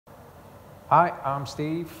Hi, I'm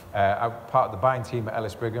Steve. I'm part of the buying team at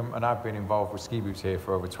Ellis Brigham, and I've been involved with ski boots here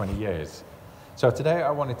for over 20 years. So today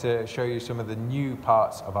I wanted to show you some of the new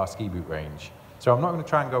parts of our ski boot range. So I'm not going to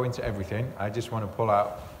try and go into everything. I just want to pull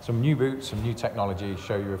out some new boots, some new technology,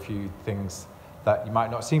 show you a few things that you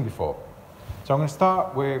might not have seen before. So I'm going to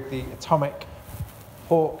start with the Atomic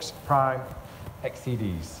Hawks Prime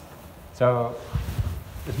XTDs. So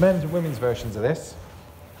there's men's and women's versions of this.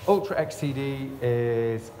 Ultra XTD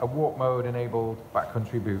is a walk mode enabled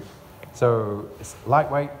backcountry boot. So it's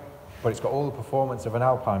lightweight, but it's got all the performance of an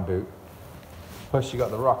Alpine boot. Plus you've got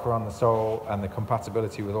the rocker on the sole and the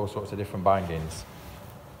compatibility with all sorts of different bindings.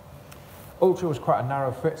 Ultra was quite a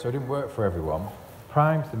narrow fit, so it didn't work for everyone.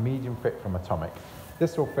 Prime's the medium fit from Atomic.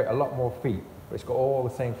 This will fit a lot more feet, but it's got all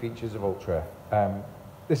the same features of Ultra.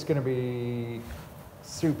 This is going to be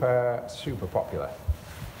super, super popular.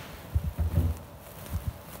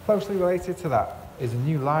 Closely related to that is a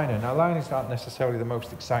new liner. Now, liners aren't necessarily the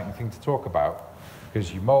most exciting thing to talk about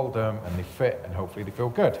because you mould them and they fit and hopefully they feel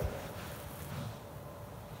good.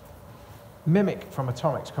 Mimic from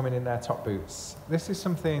Atomic's coming in their top boots. This is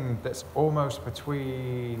something that's almost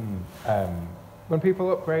between, when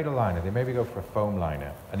people upgrade a liner, they maybe go for a foam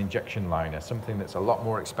liner, an injection liner, something that's a lot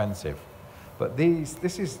more expensive. But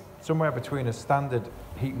this is somewhere between a standard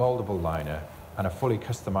heat moldable liner and a fully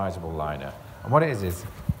customizable liner. And what it is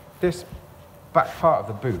this back part of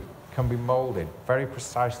the boot can be molded very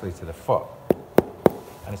precisely to the foot.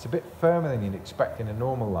 And it's a bit firmer than you'd expect in a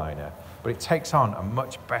normal liner, but it takes on a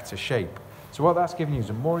much better shape. So what that's giving you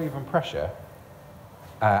is a more even pressure,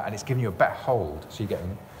 and it's giving you a better hold. So you're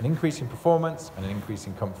getting an increase in performance and an increase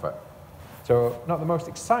in comfort. So not the most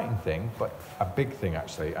exciting thing, but a big thing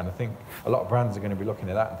actually. And I think a lot of brands are going to be looking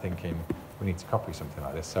at that and thinking, we need to copy something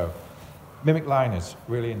like this. So Mimic liners,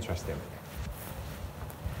 really interesting.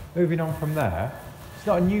 Moving on from there, it's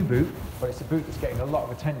not a new boot, but it's a boot that's getting a lot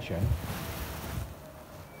of attention.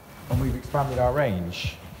 And we've expanded our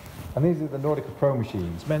range. And these are the Nordica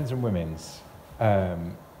Promachines, men's and women's.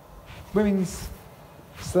 Women's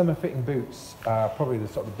slimmer fitting boots are probably the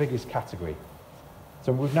sort of the biggest category.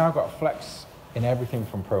 So we've now got flex in everything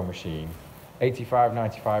from Promachine, 85,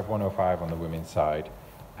 95, 105 on the women's side.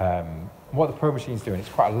 What the Promachine's doing, it's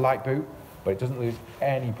quite a light boot, but it doesn't lose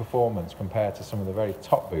any performance compared to some of the very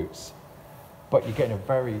top boots. But you're getting a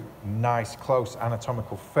very nice, close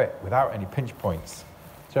anatomical fit without any pinch points.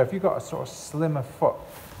 So if you've got a sort of slimmer foot,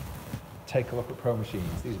 take a look at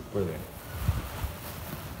Promachines. These are brilliant.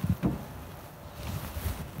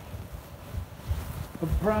 The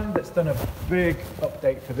brand that's done a big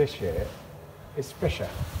update for this year is Fischer.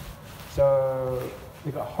 So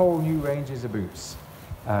we've got whole new ranges of boots.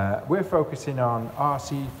 We're focusing on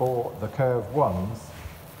RC for the curve ones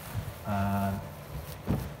and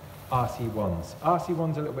RC1s.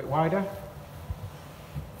 RC1's a little bit wider.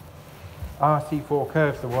 RC4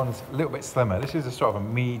 curves the ones a little bit slimmer. This is a sort of a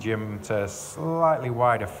medium to slightly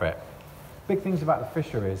wider fit. Big things about the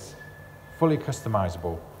Fischer is fully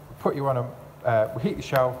customizable. Put you on we heat the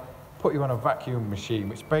shell, put you on a vacuum machine,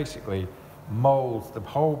 which basically molds the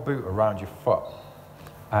whole boot around your foot.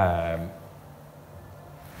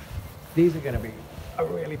 These are going to be a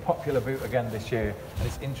really popular boot again this year, and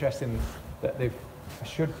it's interesting that I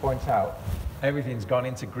should point out, everything's gone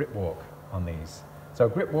into grip walk on these. So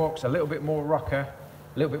grip walk's a little bit more rocker,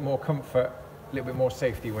 a little bit more comfort, a little bit more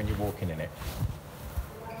safety when you're walking in it.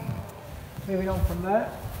 Moving on from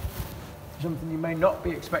there, something you may not be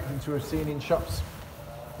expecting to have seen in shops,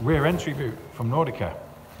 rear entry boot from Nordica.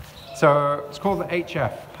 So it's called the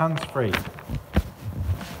HF, hands-free.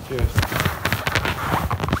 Just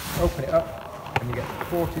open it up and you get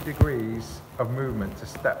 40 degrees of movement to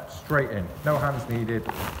step straight in. No hands needed.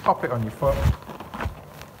 Pop it on your foot,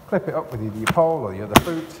 clip it up with either your pole or the other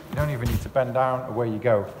boot. You don't even need to bend down, away you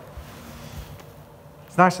go.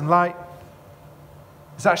 It's nice and light.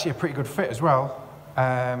 It's actually a pretty good fit as well.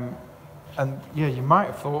 And yeah, you might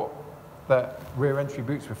have thought that rear entry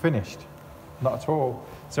boots were finished. Not at all.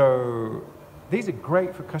 So these are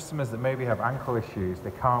great for customers that maybe have ankle issues.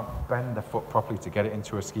 They can't bend their foot properly to get it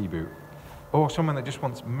into a ski boot. Or someone that just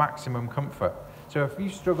wants maximum comfort. So if you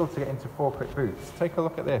struggle to get into four-click boots, take a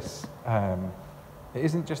look at this. It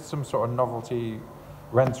isn't just some sort of novelty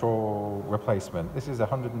rental replacement. This is a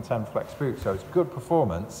 110 flex boot, so it's good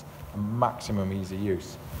performance and maximum easy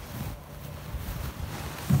use.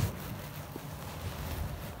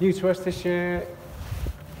 New to us this year,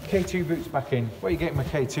 K2 boots back in. What you're getting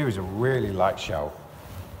with K2 is a really light shell,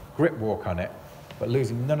 grip walk on it, but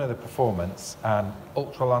losing none of the performance, and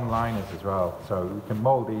ultra long liners as well. So you can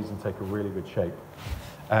mold these and take a really good shape.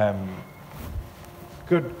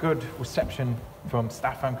 Good reception from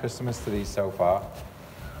staff and customers to these so far.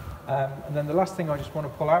 And then the last thing I just want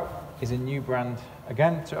to pull out is a new brand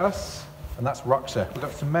again to us, and that's Roxa. We've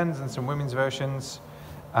got some men's and some women's versions.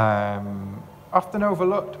 Often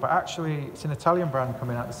overlooked, but actually it's an Italian brand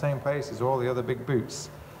coming out the same place as all the other big boots.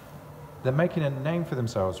 They're making a name for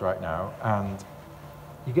themselves right now, and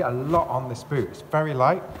you get a lot on this boot. It's very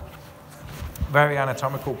light, very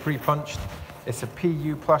anatomical, pre-punched. It's a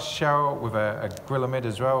PU plus shell with a grille mid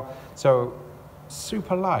as well. So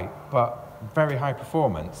super light, but very high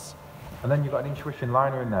performance. And then you've got an intuition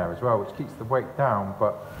liner in there as well, which keeps the weight down,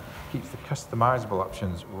 but keeps the customizable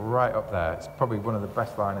options right up there. It's probably one of the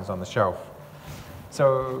best liners on the shelf.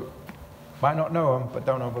 So, might not know them, but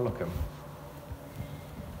don't overlook them.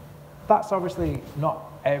 That's obviously not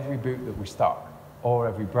every boot that we stock, or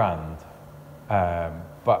every brand,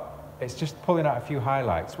 but it's just pulling out a few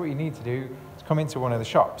highlights. What you need to do is come into one of the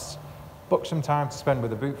shops, book some time to spend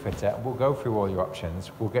with a boot fitter, and we'll go through all your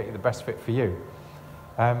options. We'll get you the best fit for you.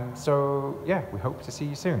 So yeah, we hope to see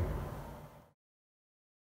you soon.